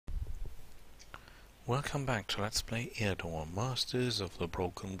Welcome back to Let's Play Eador, Masters of the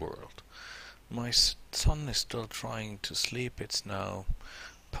Broken World. My son is still trying to sleep. It's now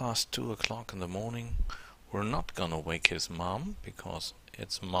past 2 o'clock in the morning. We're not gonna wake his mom, because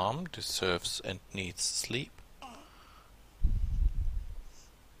its mom deserves and needs sleep.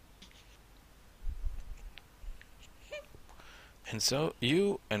 And so,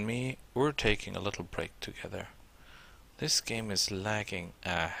 you and me, we're taking a little break together. This game is lagging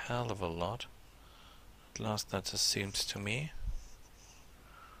a hell of a lot. At last that just seems to me.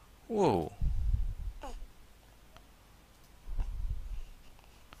 Whoa.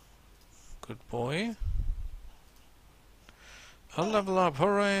 Good boy. A level up,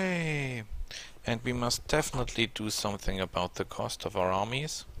 hooray! And we must definitely do something about the cost of our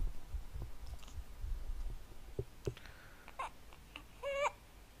armies.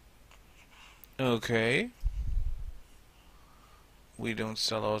 Okay. We don't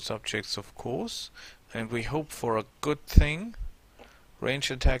sell our subjects, of course. And we hope for a good thing.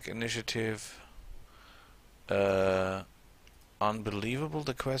 Range attack initiative. Unbelievable.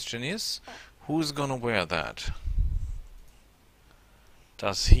 The question is, who's gonna wear that?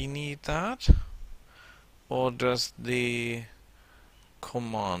 Does he need that? Or does the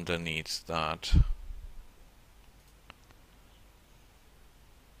commander needs that?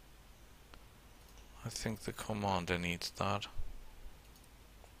 I think the commander needs that.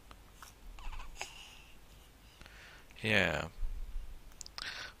 Yeah.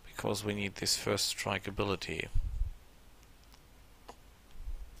 Because we need this first strike ability.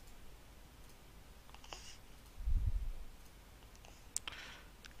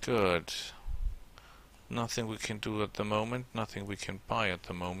 Good. Nothing we can do at the moment, nothing we can buy at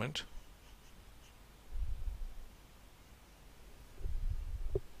the moment.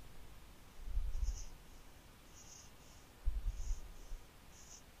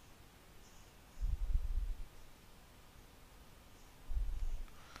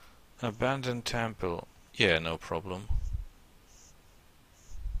 Abandoned temple. Yeah, no problem.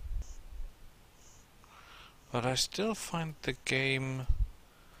 But I still find the game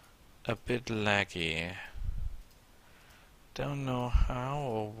a bit laggy. Don't know how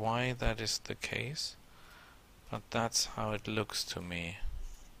or why that is the case, but that's how it looks to me.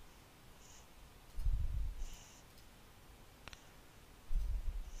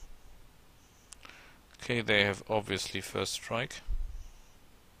 Okay, they have obviously first strike.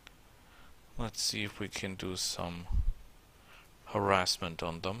 Let's see if we can do some harassment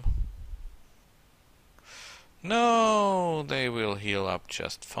on them. No, they will heal up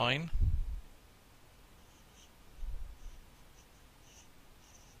just fine.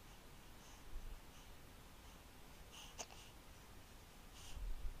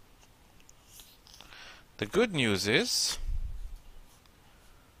 The good news is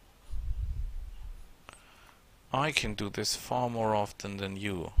I can do this far more often than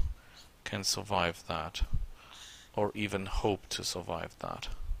you can survive that, or even hope to survive that.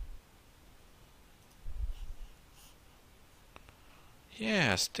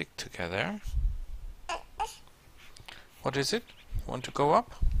 Yeah, stick together. What is it? Want to go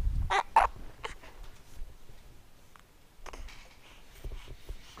up?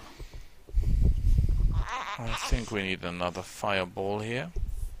 I think we need another fireball here.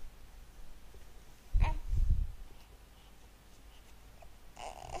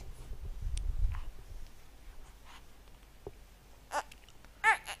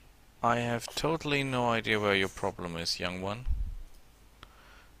 I have totally no idea where your problem is, young one.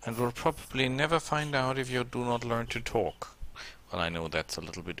 And we'll probably never find out if you do not learn to talk. Well, I know that's a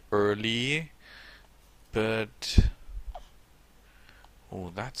little bit early, but...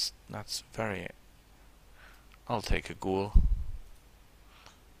 oh, that's very... I'll take a ghoul.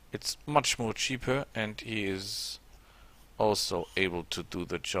 It's much more cheaper, and he is also able to do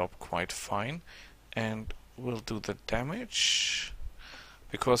the job quite fine. And will do the damage,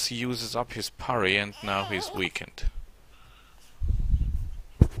 because he uses up his parry and now he's weakened.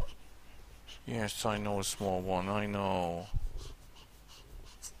 Yes, I know, small one, I know.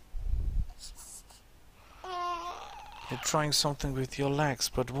 You're trying something with your legs,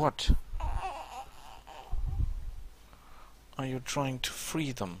 but what? Are you trying to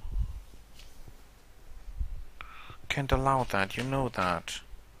free them? Can't allow that, you know that.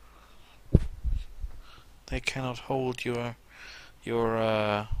 They cannot hold your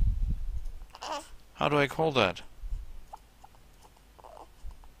how do I call that?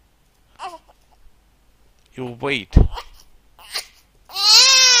 Your weight.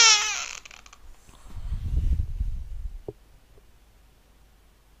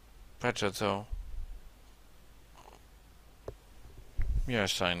 Better though.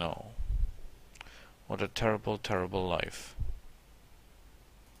 Yes, I know. What a terrible, terrible life.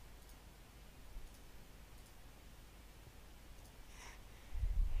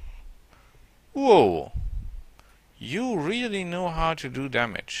 Whoa! You really know how to do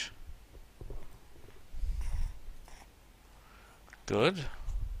damage. Good.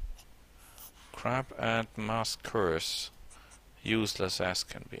 Crab and Mass Curse. Useless as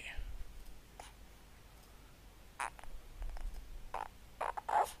can be.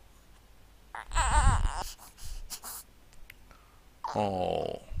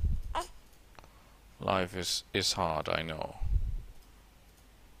 Oh. Life is hard, I know.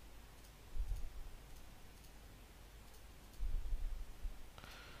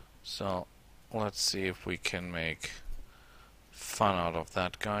 So, let's see if we can make fun out of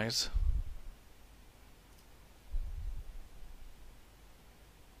that, guys.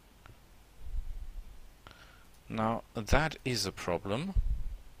 Now, that is a problem.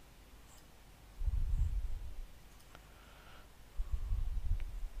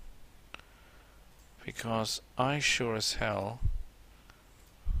 Because I sure as hell...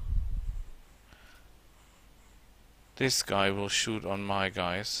 This guy will shoot on my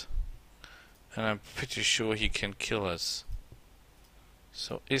guys. And I'm pretty sure he can kill us.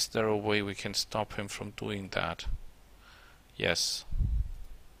 So is there a way we can stop him from doing that? Yes.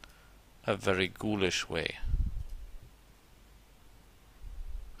 A very ghoulish way.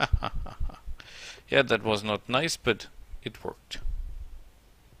 Yeah, that was not nice, but it worked.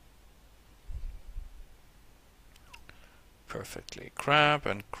 Perfectly. Crab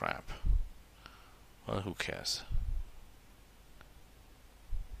and crab. Well, who cares?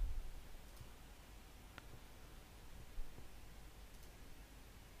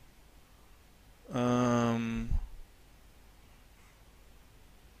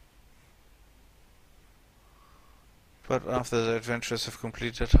 But after the adventurers have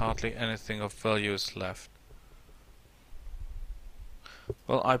completed, hardly anything of value is left.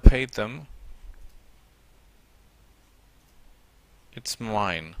 Well, I paid them. It's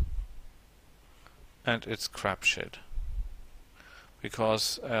mine. And it's crap shit.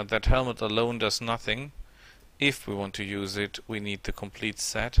 Because that helmet alone does nothing. If we want to use it, we need the complete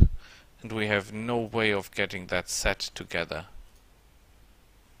set. And we have no way of getting that set together.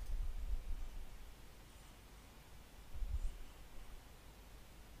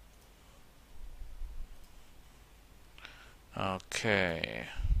 Okay.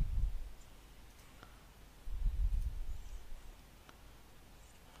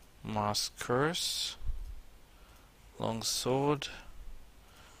 Mass Curse. Long sword.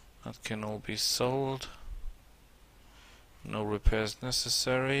 That can all be sold. No repairs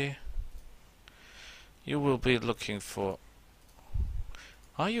necessary. You will be looking for...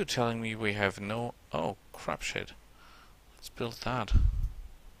 Are you telling me we have no... Oh, crap shit. Let's build that.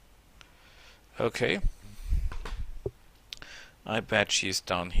 Okay. I bet she's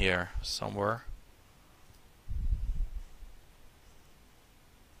down here somewhere.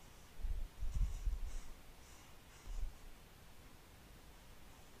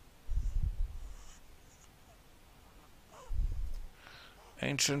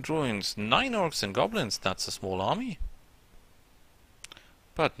 Ancient ruins. 9 orcs and goblins. That's a small army.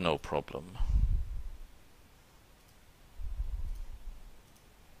 But no problem.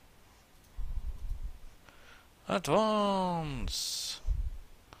 Advance!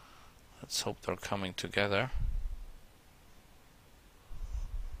 Let's hope they're coming together.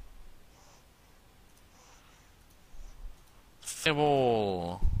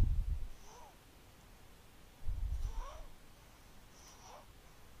 Fireball!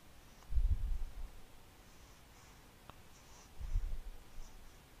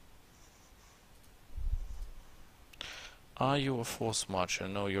 Are you a force marcher?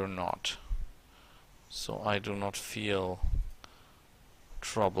 No, you're not. So I do not feel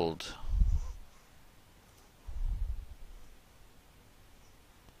troubled.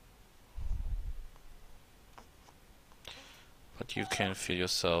 But you can feel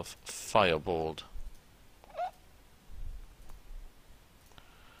yourself fireballed.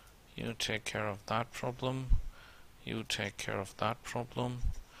 You take care of that problem. You take care of that problem.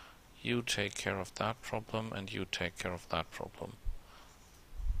 You take care of that problem, and you take care of that problem.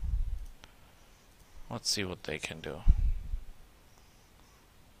 Let's see what they can do.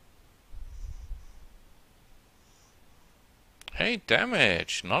 Hey,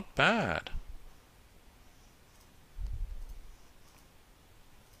 damage! Not bad.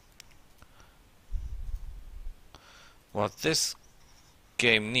 What this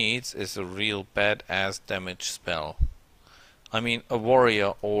game needs is a real badass damage spell. I mean, a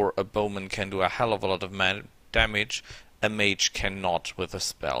warrior or a bowman can do a hell of a lot of damage. A mage cannot with a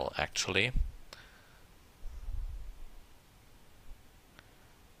spell, actually.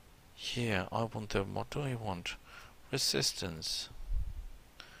 Yeah, I want the... What do I want? Resistance.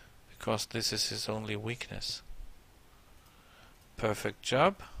 Because this is his only weakness. Perfect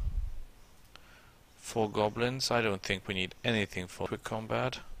job. 4 goblins. I don't think we need anything for quick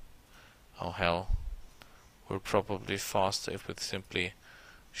combat. Oh hell. We're probably faster if we simply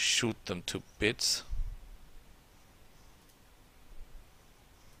shoot them to bits.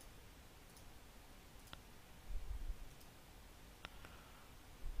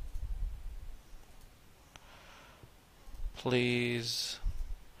 Please,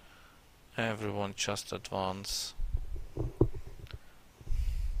 everyone just advance.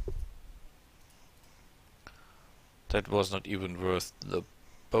 That was not even worth the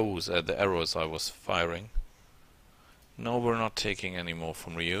the arrows I was firing. No, we're not taking any more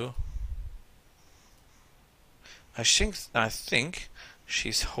from Ryu. I think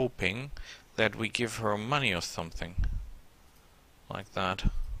she's hoping that we give her money or something like that.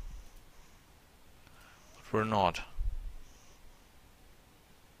 But we're not.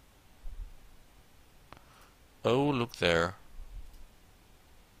 Oh, look there.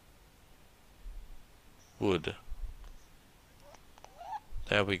 Wood.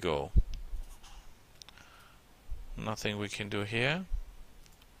 There we go. Nothing we can do here.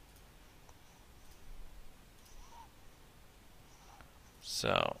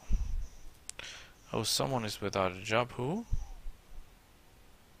 So. Oh, someone is without a job. Who?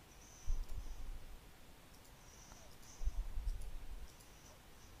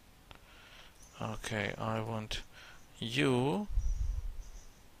 Okay, I want you.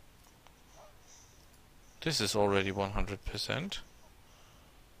 This is already 100%.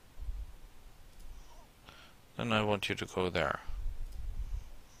 Then I want you to go there.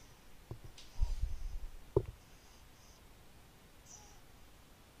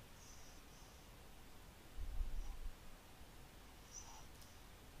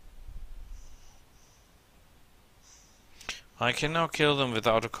 I can now kill them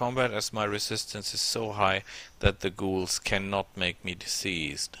without a combat as my resistance is so high that the ghouls cannot make me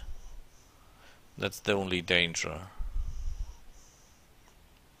deceased. That's the only danger.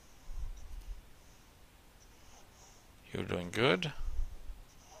 You're doing good.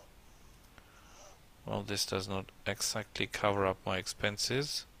 Well, this does not exactly cover up my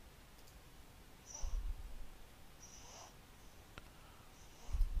expenses.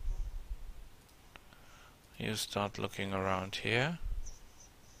 You start looking around here.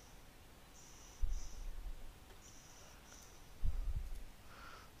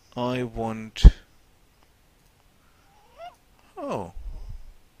 I want... Oh.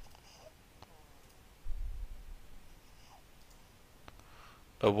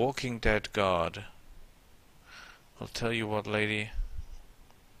 A Walking Dead guard. I'll tell you what, lady.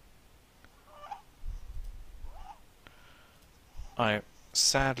 I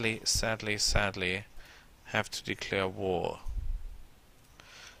sadly have to declare war.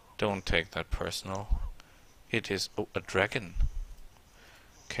 Don't take that personal. It is... Oh, a dragon.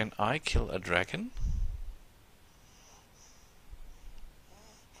 Can I kill a dragon?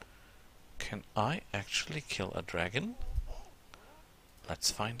 Can I actually kill a dragon?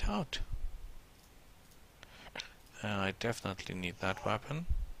 Let's find out. I definitely need that weapon.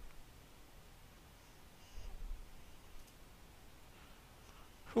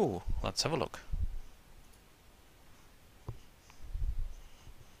 Ooh, let's have a look.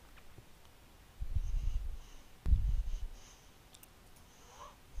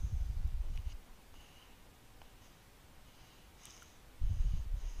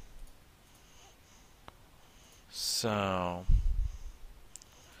 So,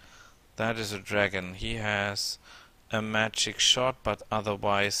 that is a dragon. He has a magic shot, but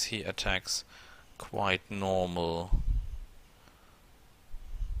otherwise he attacks quite normal.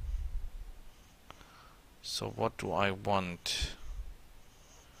 So what do I want?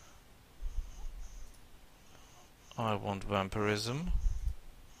 I want vampirism.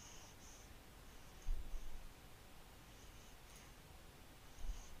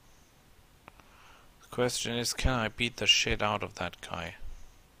 The question is, can I beat the shit out of that guy?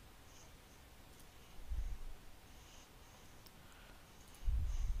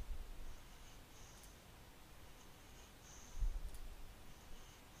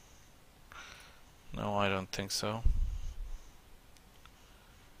 No, I don't think so.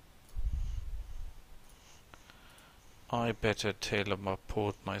 I better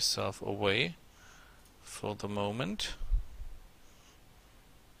teleport myself away for the moment.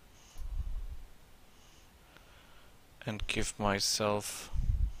 And give myself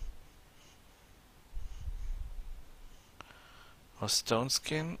a stone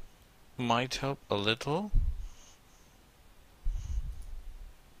skin. Might help a little.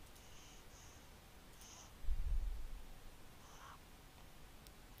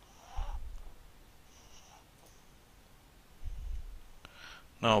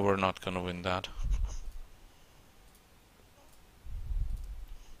 No, we're not gonna win that.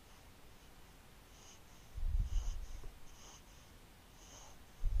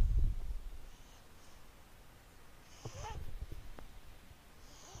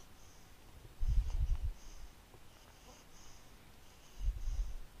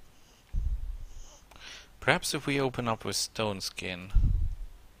 Perhaps if we open up with stone skin.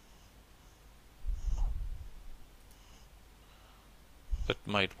 That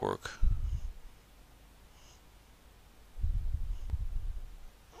might work.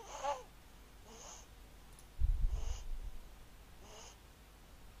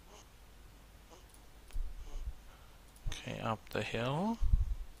 Okay, up the hill.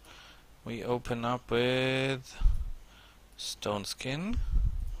 We open up with stone skin.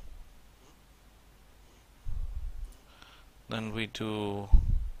 Then we do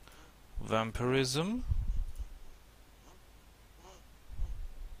vampirism.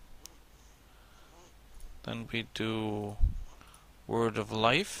 Then we do word of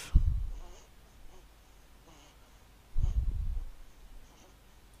life.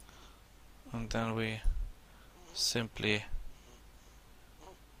 And then we simply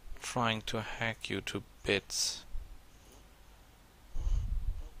trying to hack you to bits.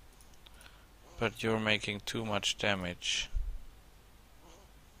 But you're making too much damage.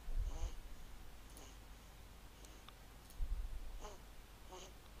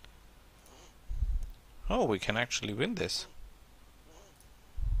 Oh, we can actually win this.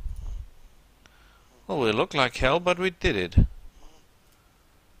 Well, we look like hell, but we did it.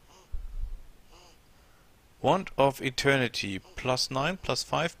 Wand of Eternity, +9,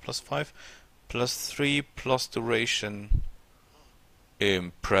 +5, +5, +3, plus duration.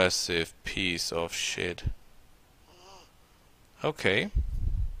 Impressive piece of shit. Okay.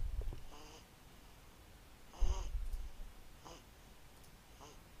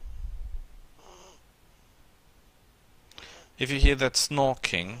 If you hear that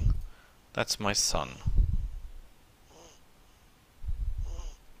snorking, that's my son.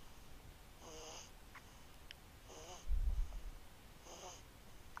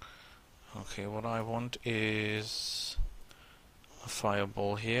 Okay, what I want is a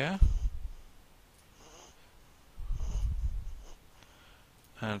fireball here.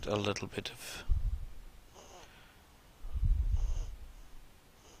 And a little bit of...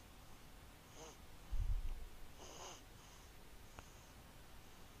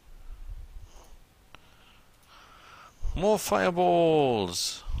 more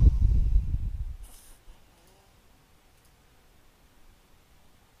fireballs!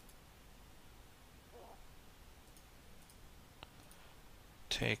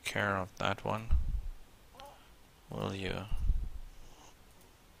 Take care of that one, will you?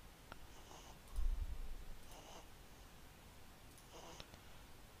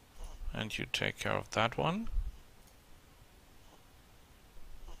 And you take care of that one.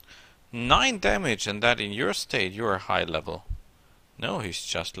 9 damage, and that in your state you're high level. No, he's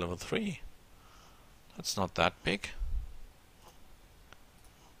just level 3. That's not that big.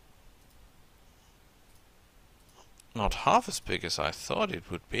 Not half as big as I thought it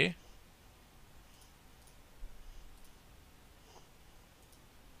would be.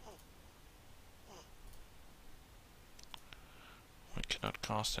 We cannot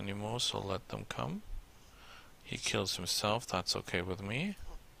cast anymore, so let them come. He kills himself, that's okay with me.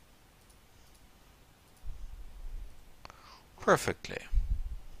 Perfectly.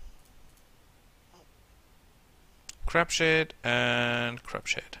 Crapshade and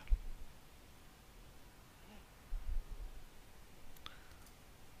crapshade.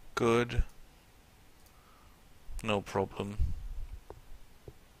 Good. No problem.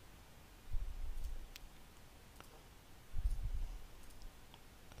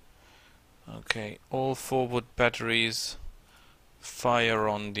 Okay, all forward batteries fire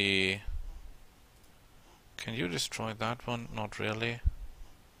on the... Can you destroy that one? Not really.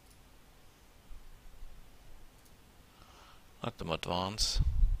 Let them advance.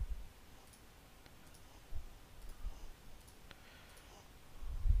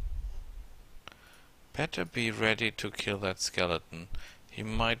 Better be ready to kill that skeleton. He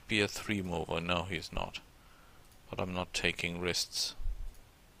might be a 3-mover. No, he's not. But I'm not taking risks.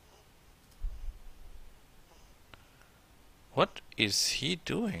 What is he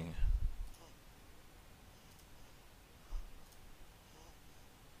doing?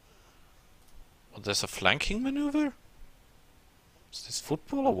 Oh, there's a flanking maneuver? Is this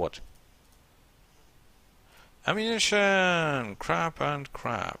football or what? Ammunition! Crap and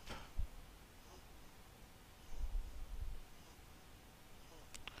crap.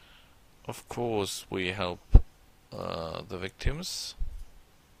 Of course we help the victims.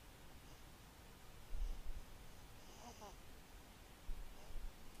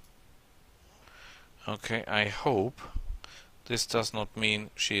 Okay, I hope this does not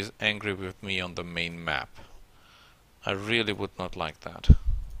mean she is angry with me on the main map. I really would not like that.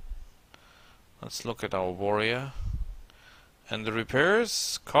 Let's look at our warrior. And the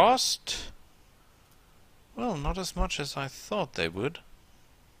repairs cost... well, not as much as I thought they would.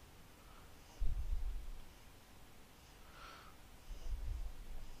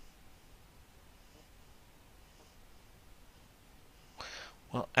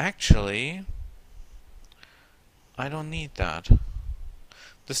 Well, actually, I don't need that.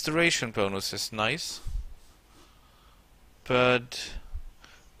 This duration bonus is nice, but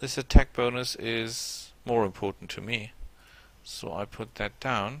this attack bonus is more important to me. So I put that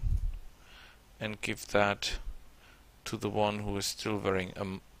down and give that to the one who is still wearing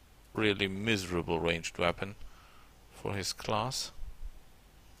a really miserable ranged weapon for his class.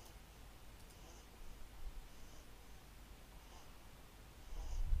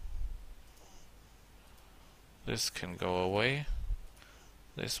 This can go away.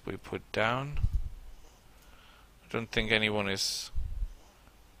 This we put down. I don't think anyone is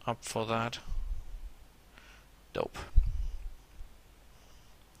up for that. Dope.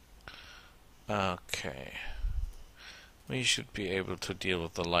 Okay. We should be able to deal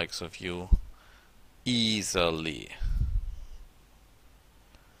with the likes of you easily.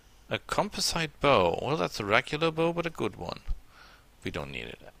 A composite bow. Well, that's a regular bow, but a good one. We don't need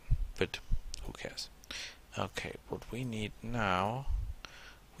it, but who cares? Okay, what we need now...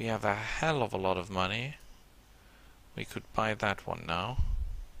 we have a hell of a lot of money. We could buy that one now.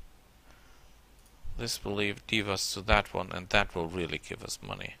 This will leave us to that one, and that will really give us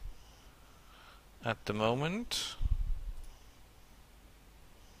money. At the moment...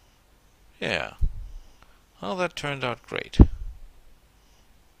 yeah. Well, that turned out great.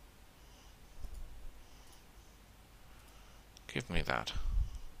 Give me that.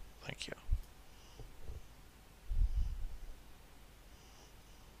 Thank you.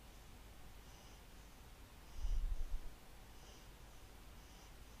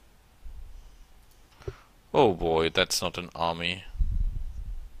 Oh boy, that's not an army.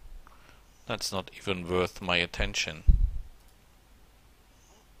 That's not even worth my attention.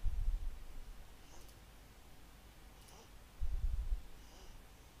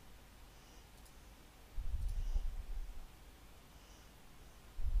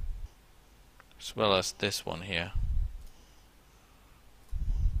 As well as this one here.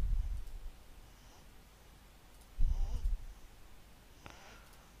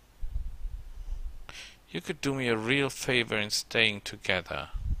 You could do me a real favor in staying together.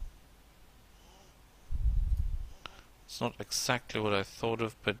 It's not exactly what I thought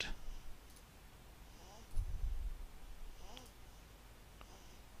of, but...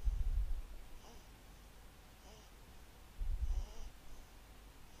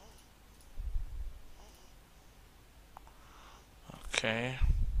 okay.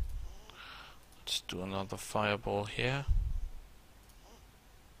 Let's do another fireball here.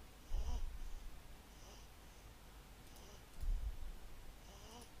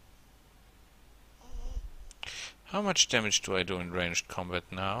 How much damage do I do in ranged combat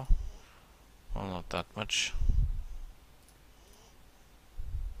now? Well, not that much.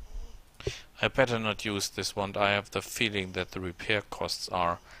 I better not use this one. I have the feeling that the repair costs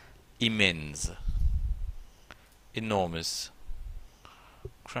are immense. Enormous.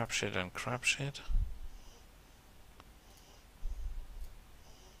 Crap shit and crap shit.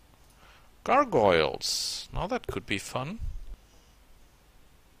 Gargoyles. Now that could be fun.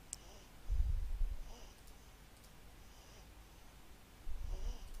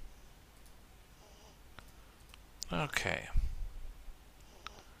 Okay.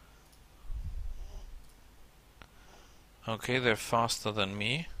 Okay, they're faster than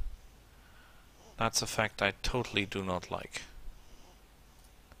me. That's a fact I totally do not like.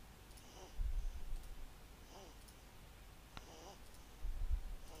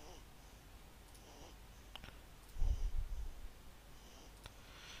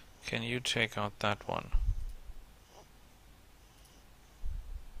 Can you take out that one?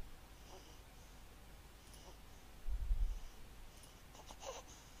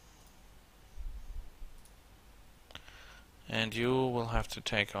 And you will have to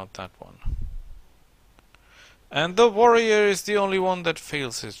take out that one. And the warrior is the only one that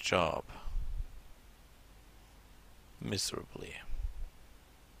fails his job. Miserably.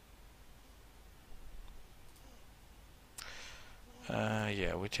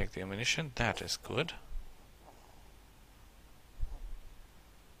 Yeah, we take the ammunition. That is good.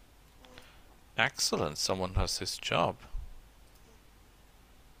 Excellent, someone has his job.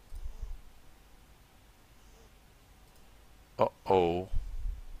 Uh-oh.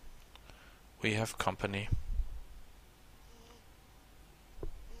 We have company.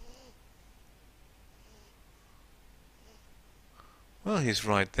 Well, he's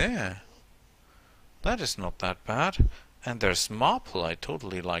right there. That is not that bad. And there's Marple. I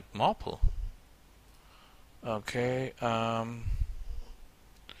totally like Marple. Okay,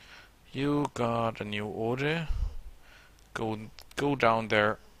 you got a new order. Go down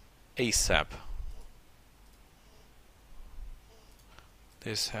there ASAP.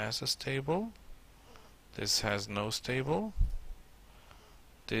 This has a stable. This has no stable.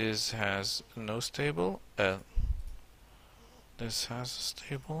 This has no stable. This has a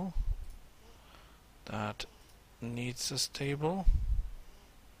stable. That needs a stable.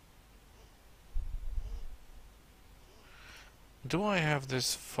 Do I have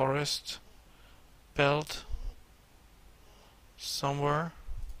this forest belt somewhere?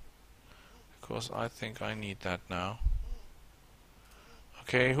 Because I think I need that now.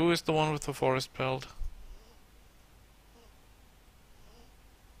 Okay, who is the one with the forest belt?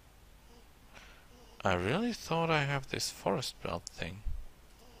 I really thought I have this forest belt thing.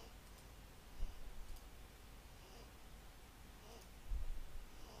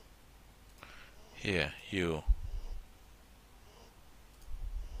 Here, you.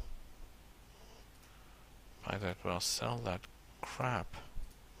 Might as well sell that crap.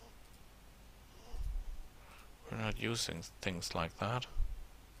 We're not using things like that.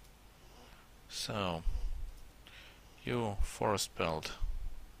 So, you forest belt.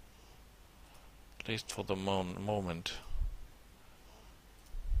 At least for the moment.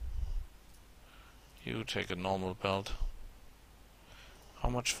 You take a normal belt. How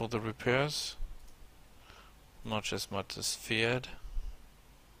much for the repairs? Not as much as feared.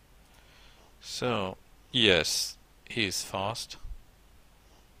 So, yes, he's fast.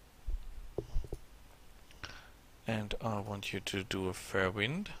 And I want you to do a fair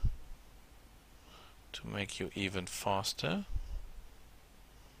wind to make you even faster.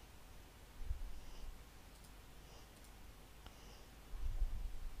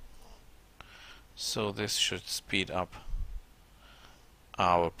 So this should speed up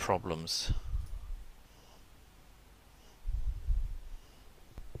our problems.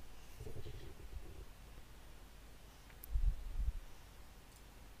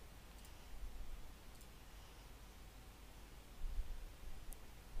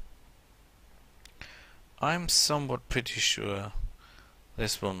 I'm somewhat pretty sure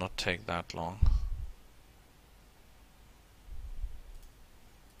this will not take that long.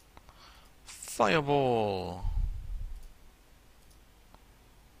 Fireball!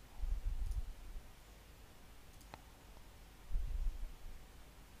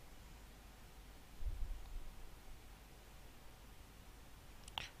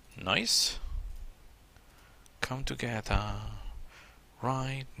 Nice. Come together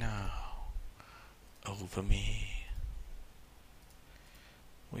right now over me.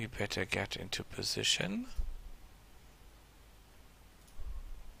 We better get into position.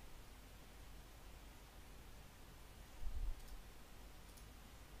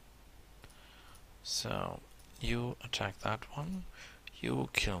 So, you attack that one, you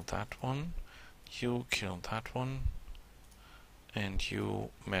kill that one, you kill that one, and you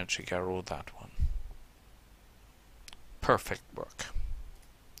magic arrow that one. Perfect work.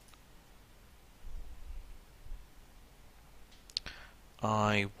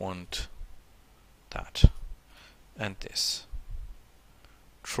 I want that. And this.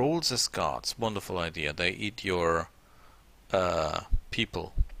 Trolls as guards. Wonderful idea. They eat your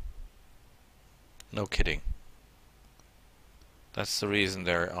people. No kidding. That's the reason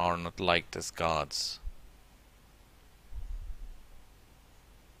they are not liked as gods.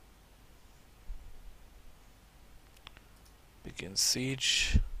 Begin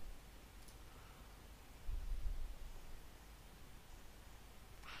siege.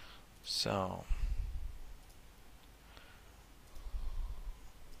 So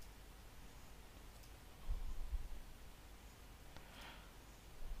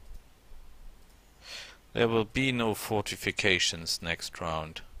there will be no fortifications next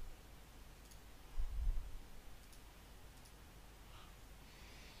round.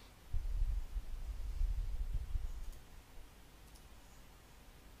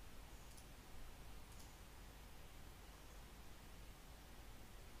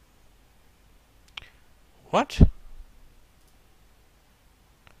 What?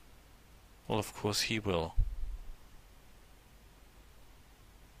 Well, of course he will.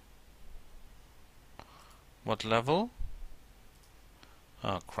 What level?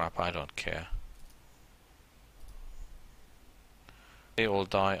 Oh crap, I don't care. They all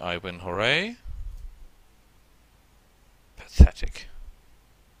die, I win, hooray. Pathetic.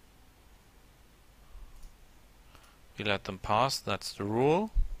 We let them pass, that's the rule.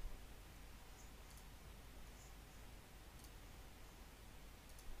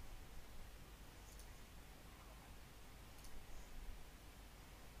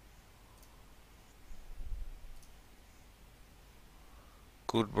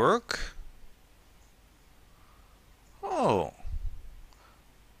 Good work. Oh.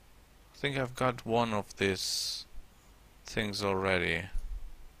 I think I've got one of these things already.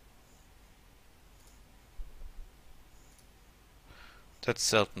 That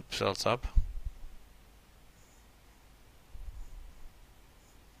seldom fills up.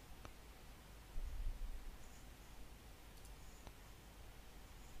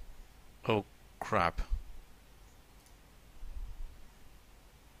 Oh crap.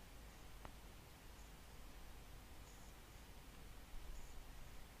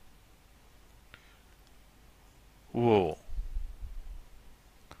 Whoa.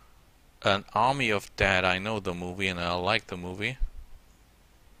 An Army of Dead. I know the movie and I like the movie.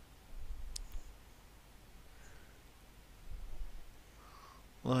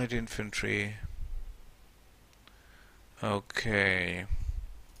 Light infantry. Okay.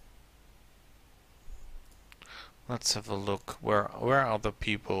 Let's have a look. Where are the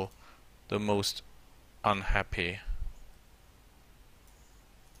people the most unhappy?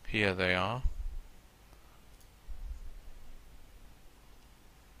 Here they are.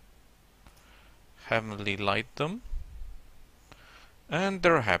 Heavenly light them. And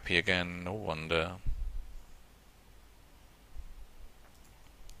they're happy again, no wonder.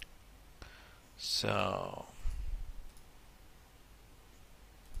 So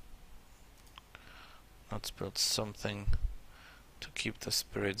let's build something to keep the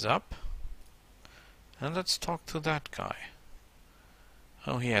spirits up. And let's talk to that guy.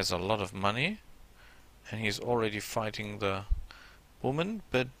 Oh, he has a lot of money. And he's already fighting the woman,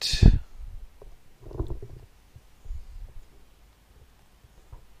 but...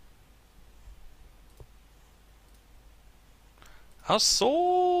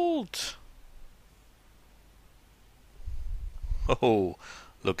 Assault! Oh,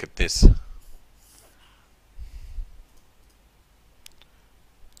 look at this.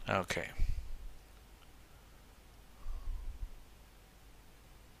 Okay.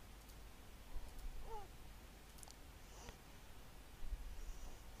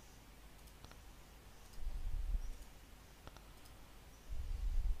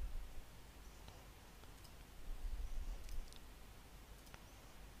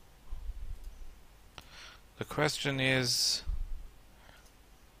 The question is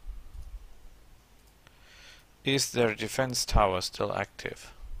their defense tower still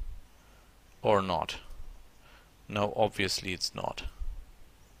active? Or not? No, obviously it's not.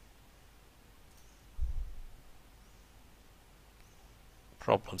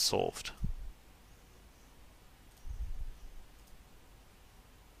 Problem solved.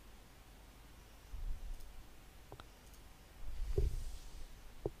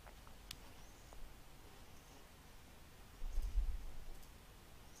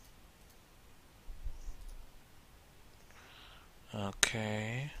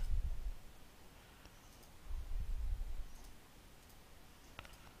 Okay.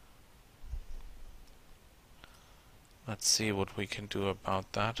 Let's see what we can do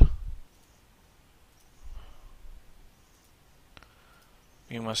about that.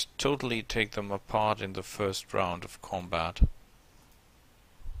 We must totally take them apart in the first round of combat.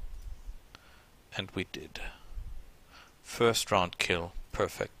 And we did. First round kill.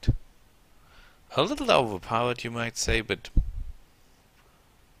 Perfect. A little overpowered, you might say, but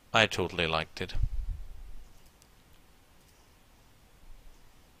I totally liked it.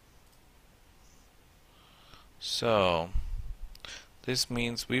 So, this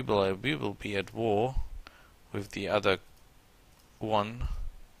means we will be at war with the other one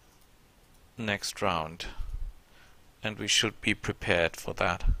next round, and we should be prepared for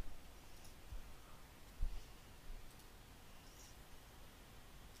that.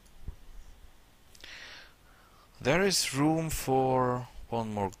 There is room for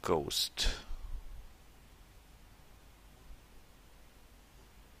one more ghost.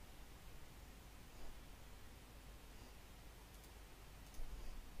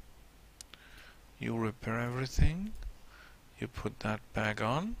 You repair everything. You put that back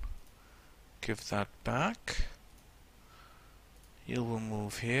on. Give that back. You will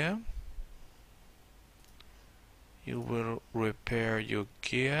move here. You will repair your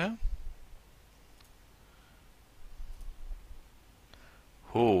gear.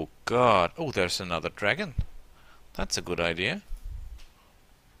 Oh god. Oh, there's another dragon. That's a good idea.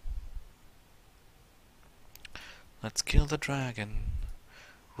 Let's kill the dragon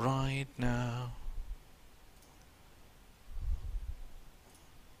right now.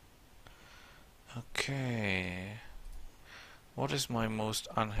 Okay. What is my most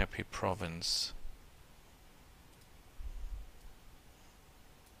unhappy province?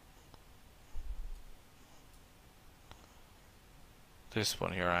 This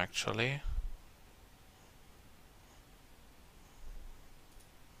one here, actually.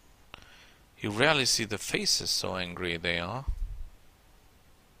 You rarely see the faces so angry they are.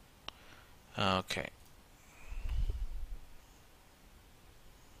 Okay.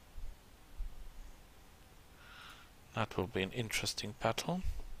 That will be an interesting battle.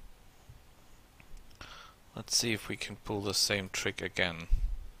 Let's see if we can pull the same trick again.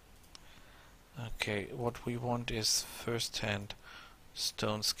 Okay, what we want is first-hand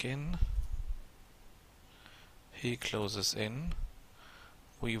stone skin. He closes in.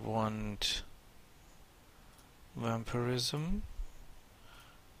 We want vampirism.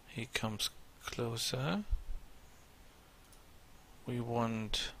 He comes closer. We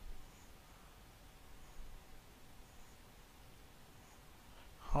want...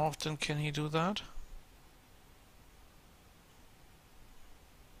 How often can he do that?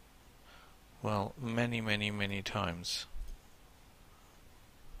 Well, many, many, many times.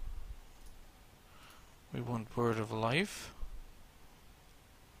 We want word of life.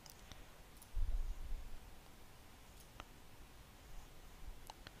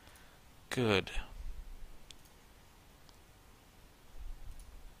 Good.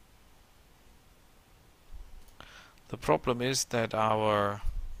 The problem is that our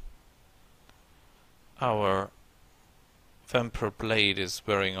vampire blade is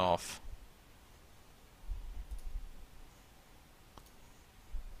wearing off.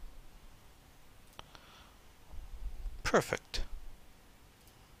 Perfect.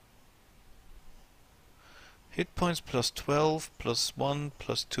 Hit points plus 12, plus 1,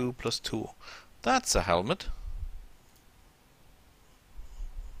 plus 2, plus 2. That's a helmet.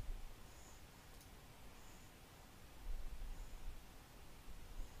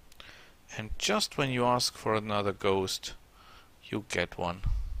 And just when you ask for another ghost, you get one.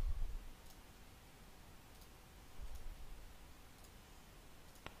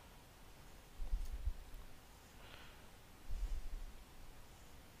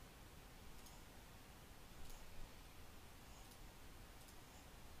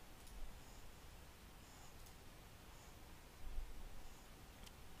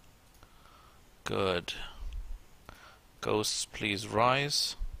 Good. Ghosts, please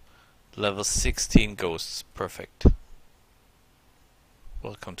rise. Level 16 ghosts. Perfect.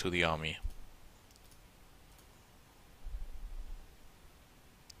 Welcome to the army.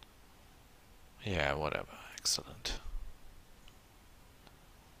 Yeah, whatever. Excellent.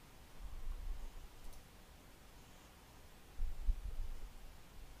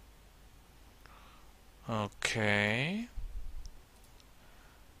 Okay.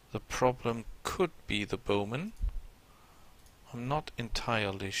 The problem could be the bowman. I'm not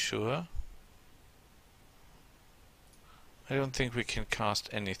entirely sure. I don't think we can cast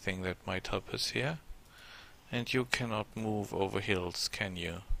anything that might help us here. And you cannot move over hills, can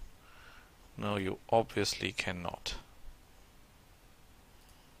you? No, you obviously cannot.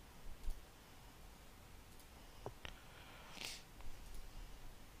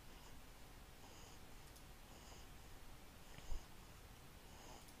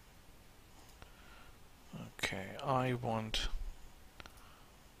 Okay, I want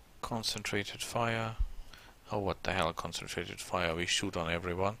concentrated fire. Oh, what the hell, concentrated fire? We shoot on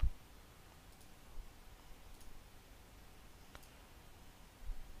everyone.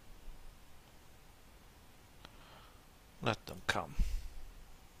 Let them come.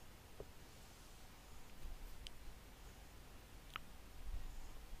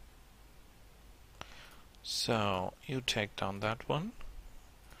 So, you take down that one.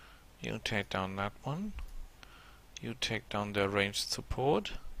 You take down that one. You take down their ranged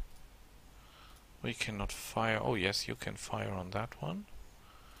support. We cannot fire. Oh yes, you can fire on that one.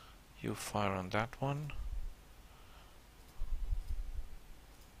 You fire on that one.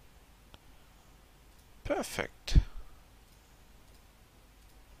 Perfect.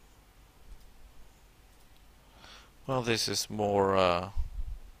 Well, this is more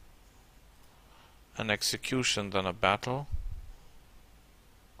an execution than a battle.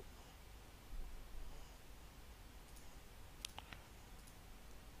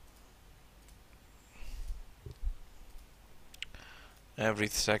 Every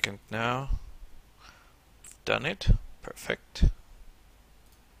second now. Done it. Perfect.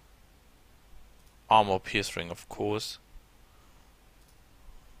 Armor piercing, of course.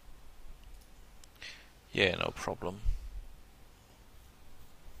 Yeah, no problem.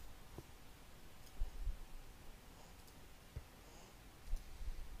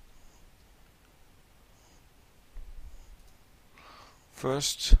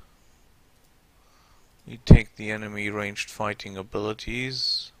 First, we take the enemy ranged fighting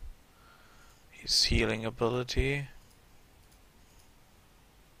abilities, his healing ability.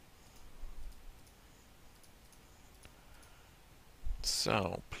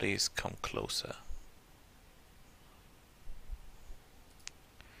 So, please come closer.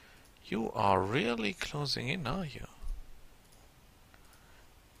 You are really closing in, are you?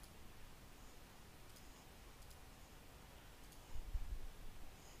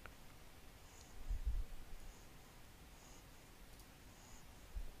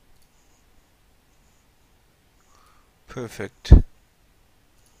 Perfect.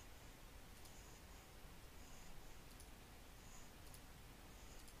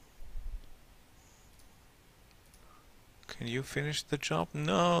 Can you finish the job?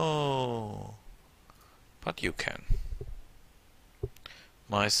 No! But you can.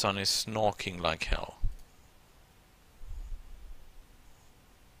 My son is snorking like hell.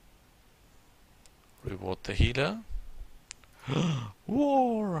 Reward the healer.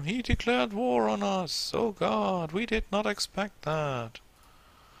 War! He declared war on us! Oh god, we did not expect that.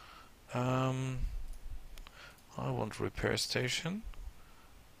 I want repair station.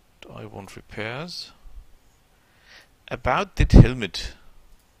 I want repairs. About that helmet.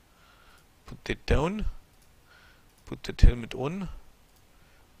 Put it down. Put the helmet on.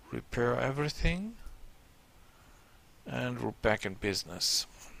 Repair everything. And we're back in business.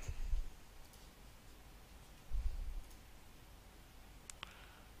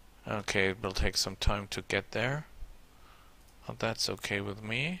 Okay, it will take some time to get there. But that's okay with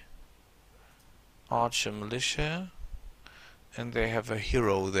me. Archer Militia. And they have a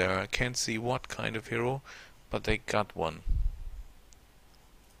hero there. I can't see what kind of hero, but they got one.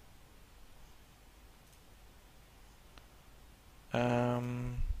 I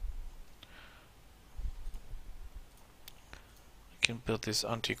can build this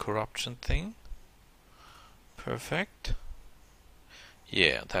anti-corruption thing. Perfect.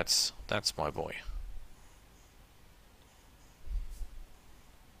 Yeah, that's my boy.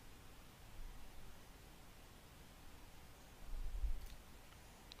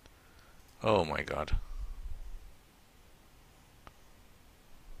 Oh my god.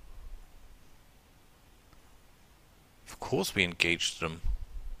 Of course we engaged them.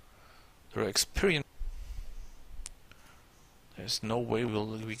 They're experienced. There's no way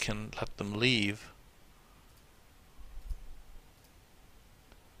we can let them leave.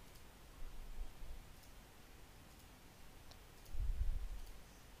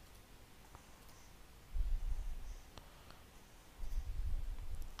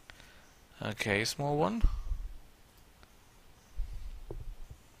 Okay, small one.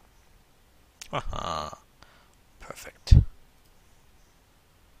 Aha. Perfect.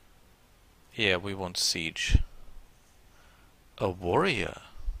 Yeah, we want siege. A warrior.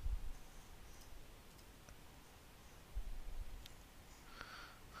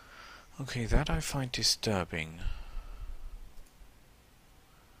 Okay, that I find disturbing.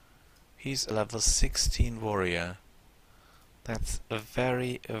 He's a level 16 warrior. That's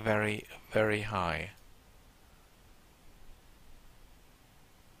very, very, very high.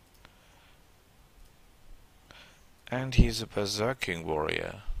 And he's a berserking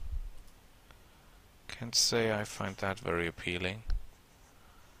warrior. Can't say I find that very appealing.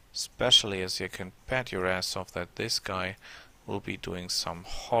 Especially as you can bet your ass off that this guy will be doing some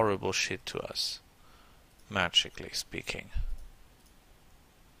horrible shit to us. Magically speaking.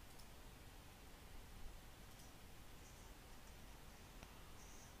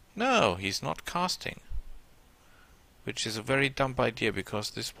 No, he's not casting. Which is a very dumb idea,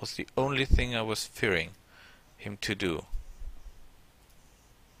 because this was the only thing I was fearing him to do.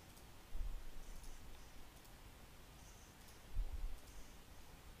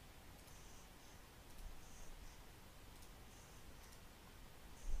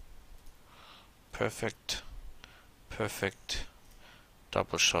 Perfect. Perfect.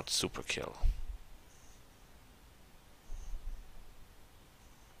 Double shot super kill.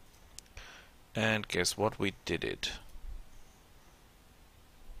 And guess what? We did it.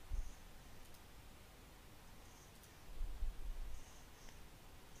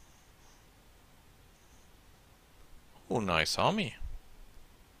 Oh, nice army.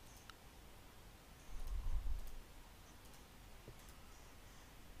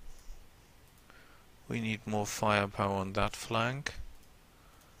 We need more firepower on that flank,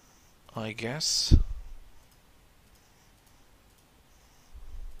 I guess.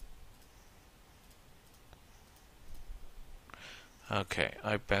 Okay,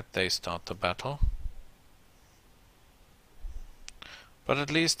 I bet they start the battle. But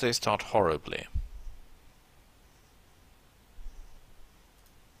at least they start horribly.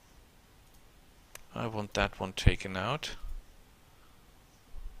 I want that one taken out.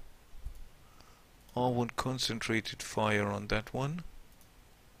 I want concentrated fire on that one.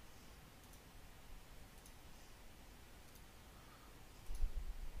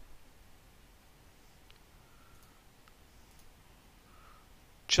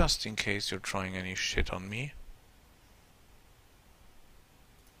 Just in case you're trying any shit on me.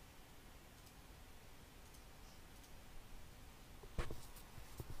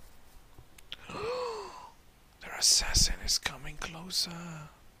 Their assassin is coming closer.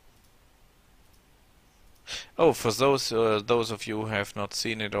 Oh, for those of you who have not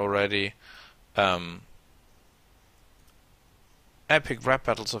seen it already, Epic Rap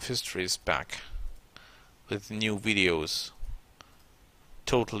Battles of History is back with new videos.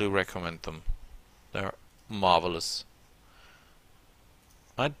 Totally recommend them. They're marvelous.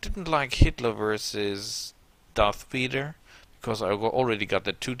 I didn't like Hitler versus Darth Vader because I already got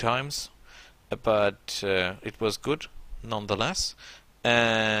that 2 times, but it was good nonetheless.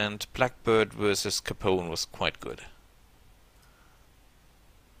 And Blackbird versus Capone was quite good.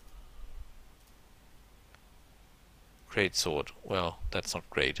 Great sword. Well, that's not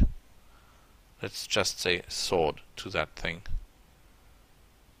great. Let's just say sword to that thing.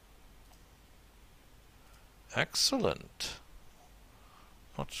 Excellent.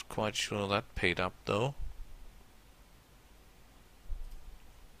 Not quite sure that paid up though.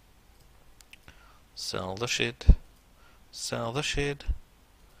 Sell the shit. Sell the shit.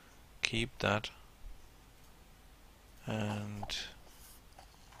 Keep that. And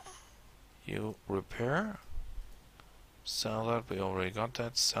you repair. Sell that. We already got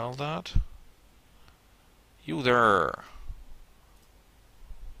that. Sell that. You there.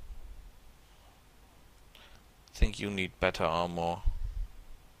 Think you need better armor.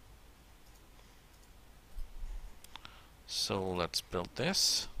 So let's build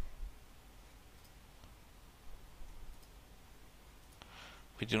this.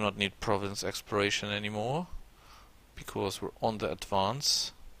 We do not need province exploration anymore because we're on the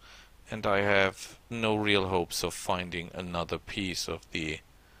advance, and I have no real hopes of finding another piece of the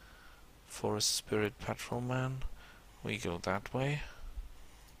Forest Spirit Patrolman. We go that way.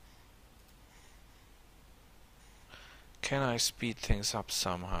 Can I speed things up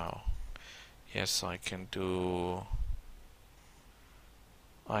somehow? Yes, I can do.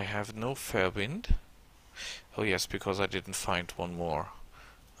 I have no fair wind. Oh yes, because I didn't find one more.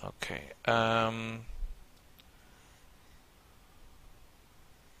 Okay.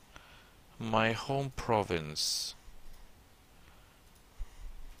 My home province.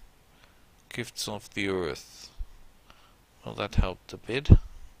 Gifts of the Earth. Well, that helped a bit.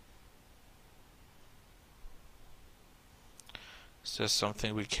 Is there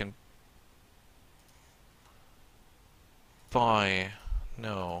something we can buy?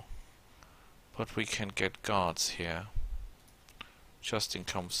 No. But we can get guards here. Just in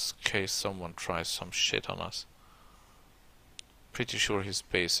case someone tries some shit on us. Pretty sure his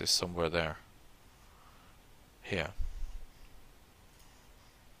base is somewhere there. Here.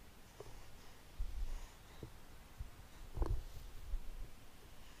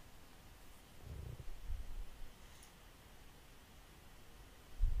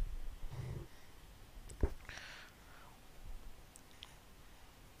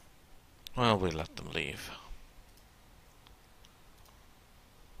 Well, we let them leave.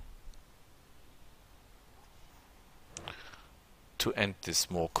 To end this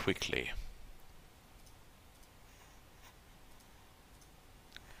more quickly.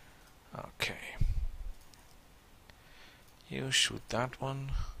 Okay. You shoot that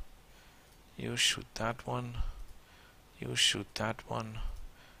one. You shoot that one. You shoot that one.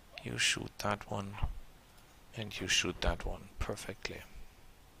 You shoot that one. And you shoot that one perfectly.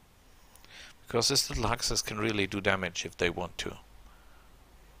 Because these little huxes can really do damage if they want to.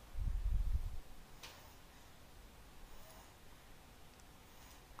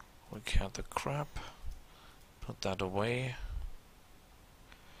 We count the crap, put that away,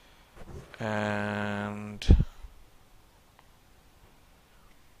 and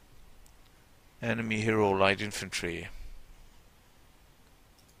enemy hero light infantry.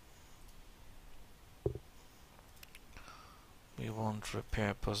 We want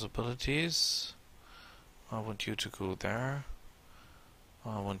repair possibilities. I want you to go there.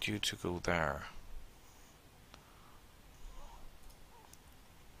 I want you to go there.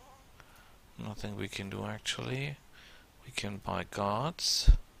 Nothing we can do actually. We can buy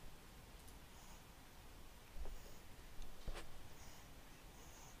guards.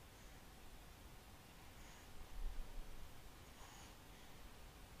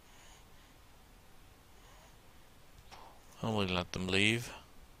 And we'll let them leave.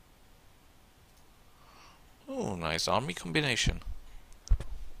 Oh, nice army combination.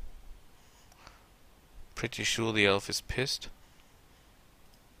 Pretty sure the elf is pissed.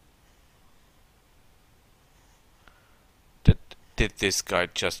 Did this guy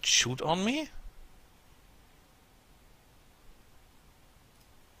just shoot on me?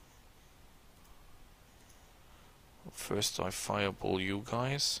 First I fireball you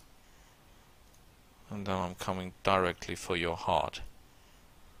guys, and then I'm coming directly for your heart.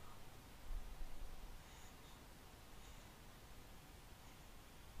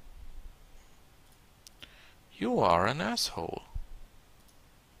 You are an asshole.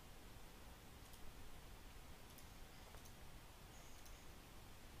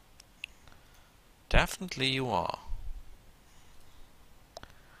 Definitely you are.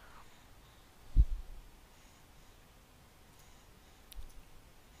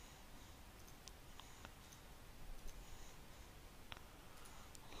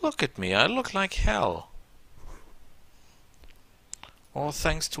 Look at me, I look like hell. All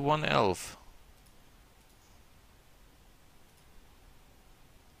thanks to one elf.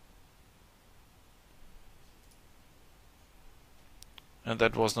 And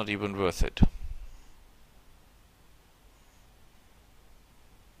that was not even worth it.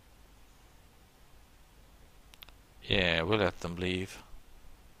 Yeah, we'll let them leave.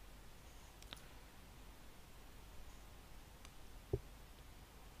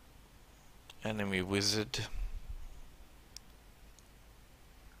 Enemy wizard.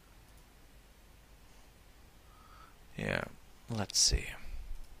 Yeah, let's see.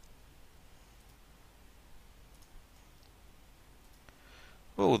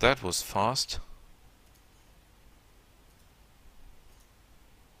 Oh, that was fast.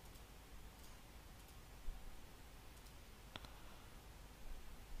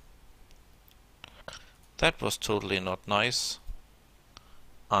 That was totally not nice.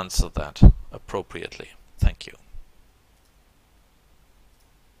 Answer that appropriately. Thank you.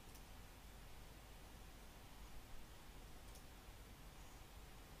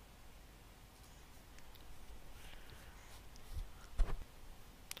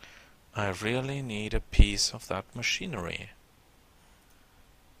 I really need a piece of that machinery.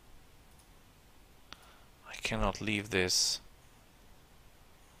 I cannot leave this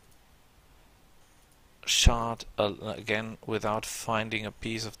shard again without finding a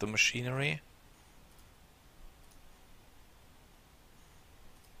piece of the machinery.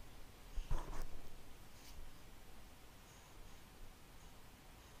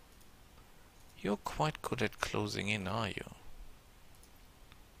 You're quite good at closing in, are you?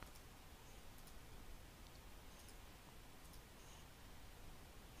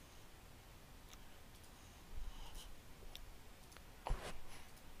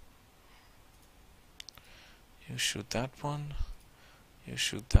 You shoot that one, you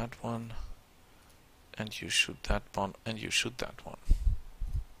shoot that one, and you shoot that one, and you shoot that one.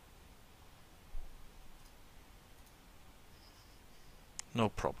 No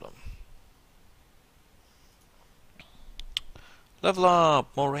problem. Level up!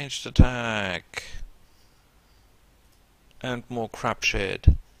 More ranged attack! And more crap shit.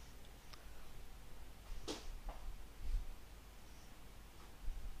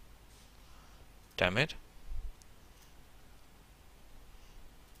 Damn it.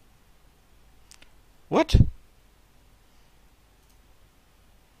 What?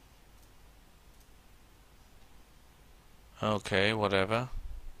 Okay, whatever.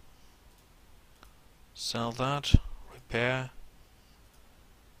 Sell that. Repair.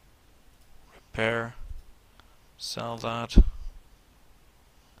 Repair. Sell that.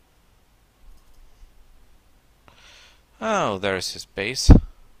 Oh, there's his base.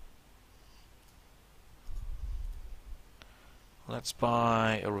 Let's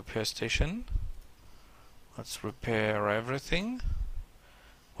buy a repair station. Let's repair everything.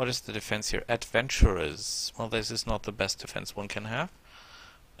 What is the defense here? Adventurers. Well, this is not the best defense one can have.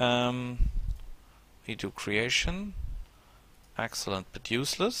 We do creation. Excellent but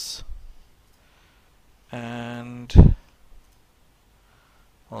useless. And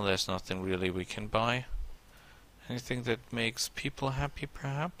well, there's nothing really we can buy. Anything that makes people happy,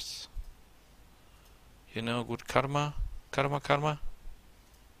 perhaps? You know, good karma. Karma.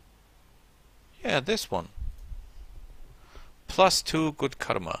 Yeah, this one. +2 good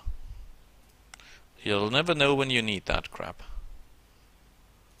karma. You'll never know when you need that crap.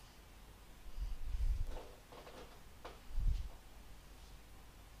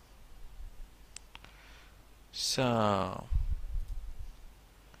 So...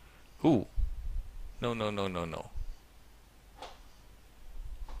 Ooh. No.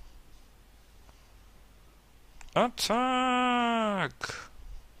 Attack!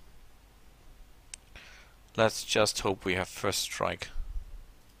 Let's just hope we have first strike.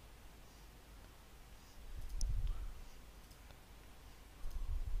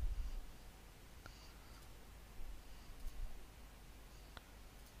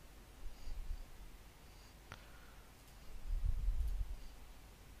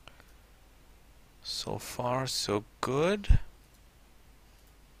 So far, so good.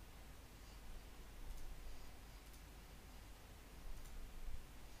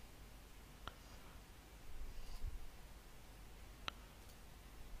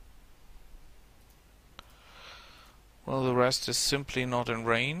 Well, the rest is simply not in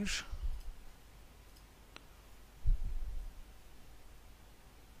range.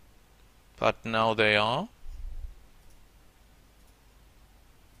 But now they are.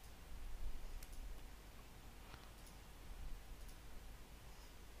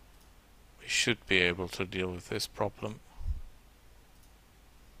 We should be able to deal with this problem.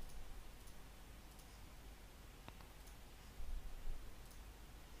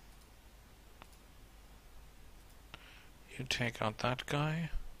 You take out that guy.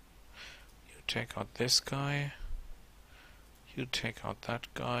 You take out this guy. You take out that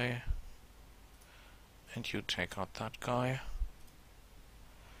guy. And you take out that guy.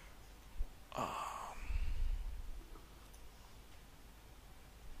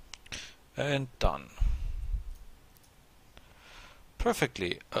 And done.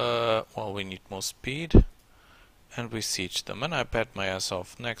 Perfectly. Well, we need more speed. And we siege them. And I bet my ass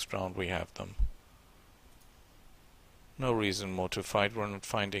off, next round we have them. No reason more to fight, we're not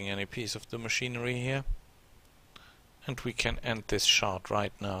finding any piece of the machinery here. And we can end this shot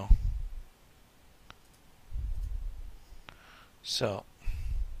right now. So.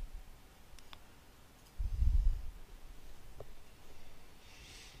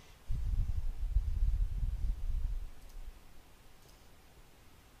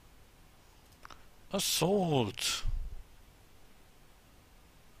 Assault!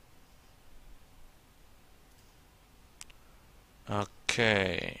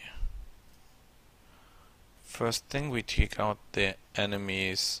 Okay. First thing, we take out the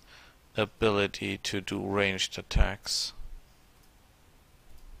enemy's ability to do ranged attacks.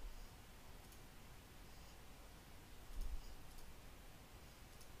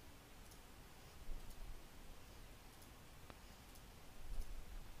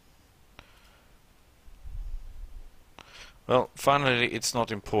 Well, finally, it's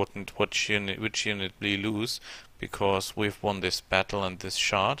not important which unit we lose, because we've won this battle and this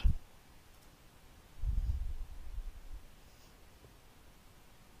shard.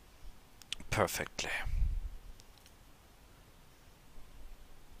 Perfectly.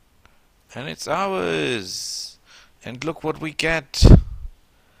 And it's ours! And look what we get!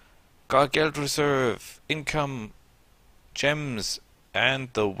 Geld reserve, income, gems, and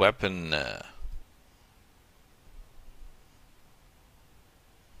the weapon.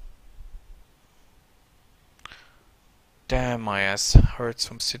 Damn, my ass hurts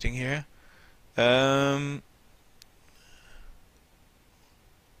from sitting here. Let's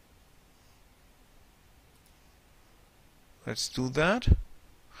do that.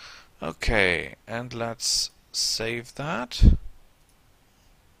 Okay, and let's save that.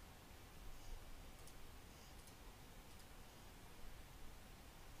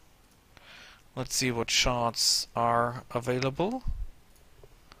 Let's see what shards are available.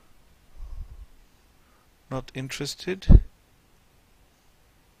 Not interested.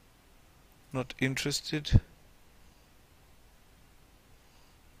 Not interested.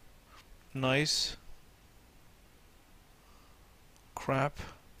 Nice. Crap.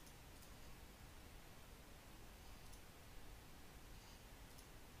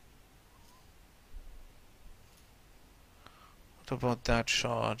 What about that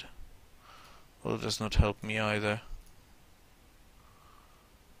shard? Well, it does not help me either.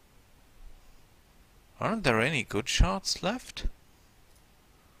 Aren't there any good shards left?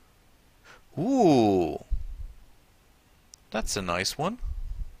 Ooh! That's a nice one.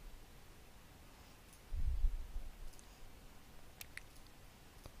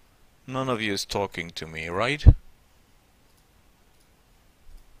 None of you is talking to me, right?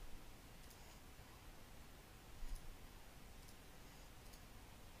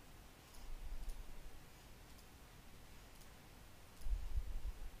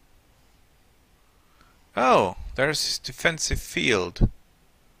 Oh, there's his defensive field.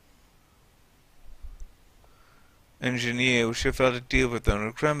 Engineer, we should have to deal with them.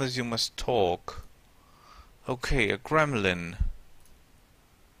 The gremlins, you must talk. Okay, a gremlin.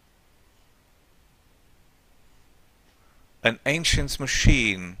 An ancient's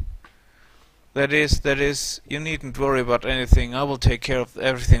machine. That is, you needn't worry about anything. I will take care of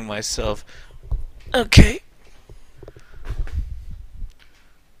everything myself. Okay.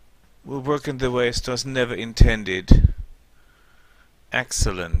 We'll work in the way it was never intended.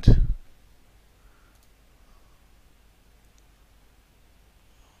 Excellent.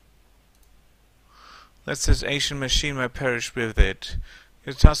 Let this Asian machine may perish with it.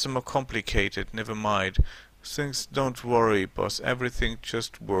 Your tasks are more complicated, never mind. Things don't worry, boss. Everything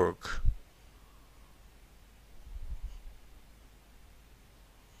just work.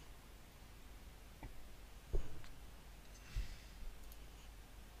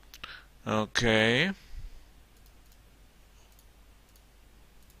 Okay.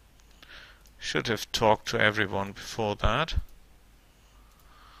 Should have talked to everyone before that.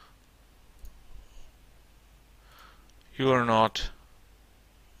 You are not.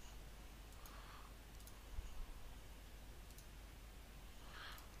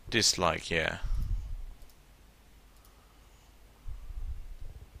 Dislike, yeah.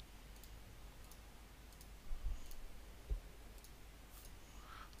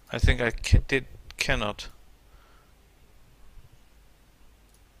 I think I cannot.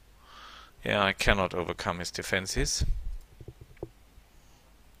 Yeah, I cannot overcome his defenses.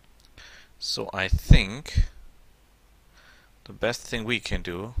 So I think the best thing we can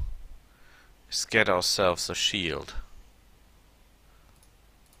do is get ourselves a shield.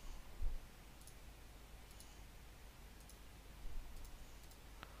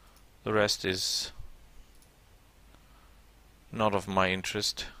 The rest is not of my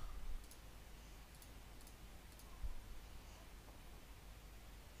interest.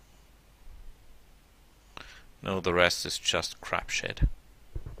 No, the rest is just crap shit.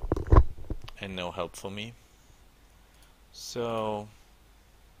 And no help for me. So,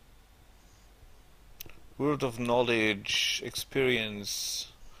 word of knowledge,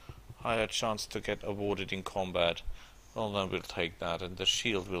 experience, higher chance to get awarded in combat. Well, then we'll take that, and the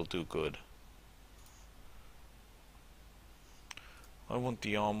shield will do good. I want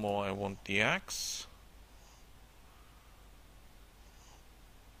the armor, I want the axe.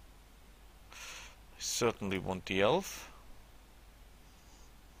 I certainly want the elf.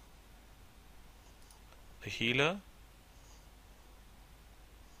 The healer.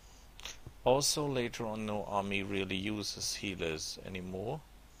 Also, later on, no army really uses healers anymore.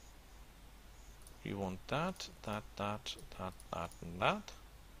 We want that, and that.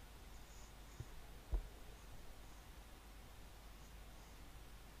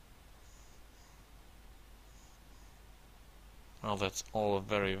 Well, that's all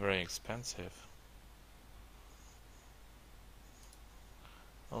very, very expensive.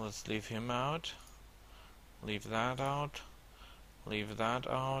 Well, let's leave him out. Leave that out. Leave that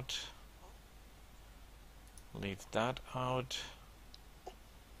out. Leave that out.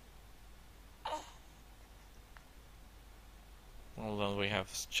 Well, then we have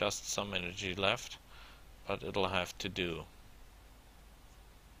just some energy left, but it'll have to do.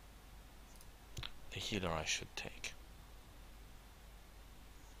 The healer I should take.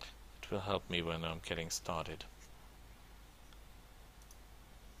 It will help me when I'm getting started.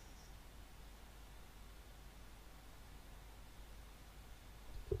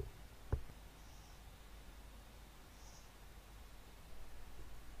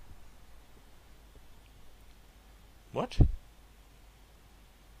 What?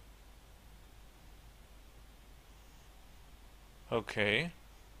 Okay.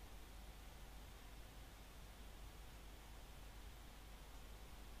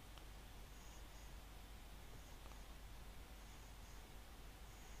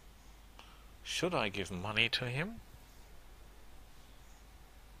 Should I give money to him?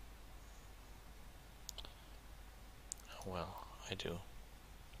 Well, I do.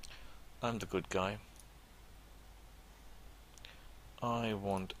 I'm the good guy. I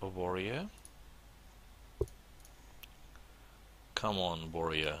want a warrior. Come on,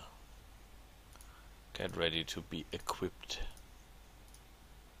 warrior. Get ready to be equipped.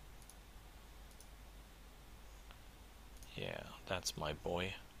 Yeah, that's my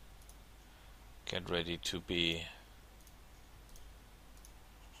boy. Get ready to be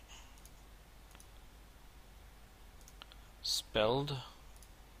spelled.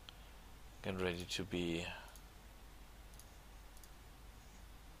 Get ready to be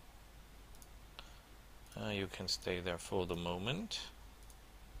you can stay there for the moment.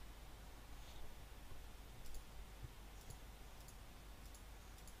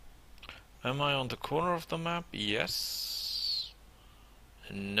 Am I on the corner of the map? Yes.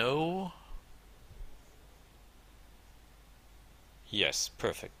 No. Yes,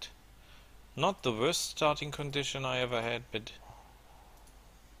 perfect. Not the worst starting condition I ever had, but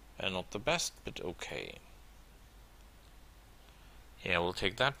and not the best, but okay. Yeah, we'll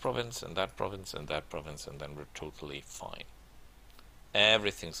take that province and that province and that province, and then we're totally fine.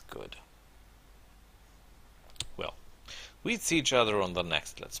 Everything's good. Well, we'd see each other on the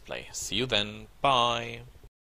next Let's Play. See you then. Bye.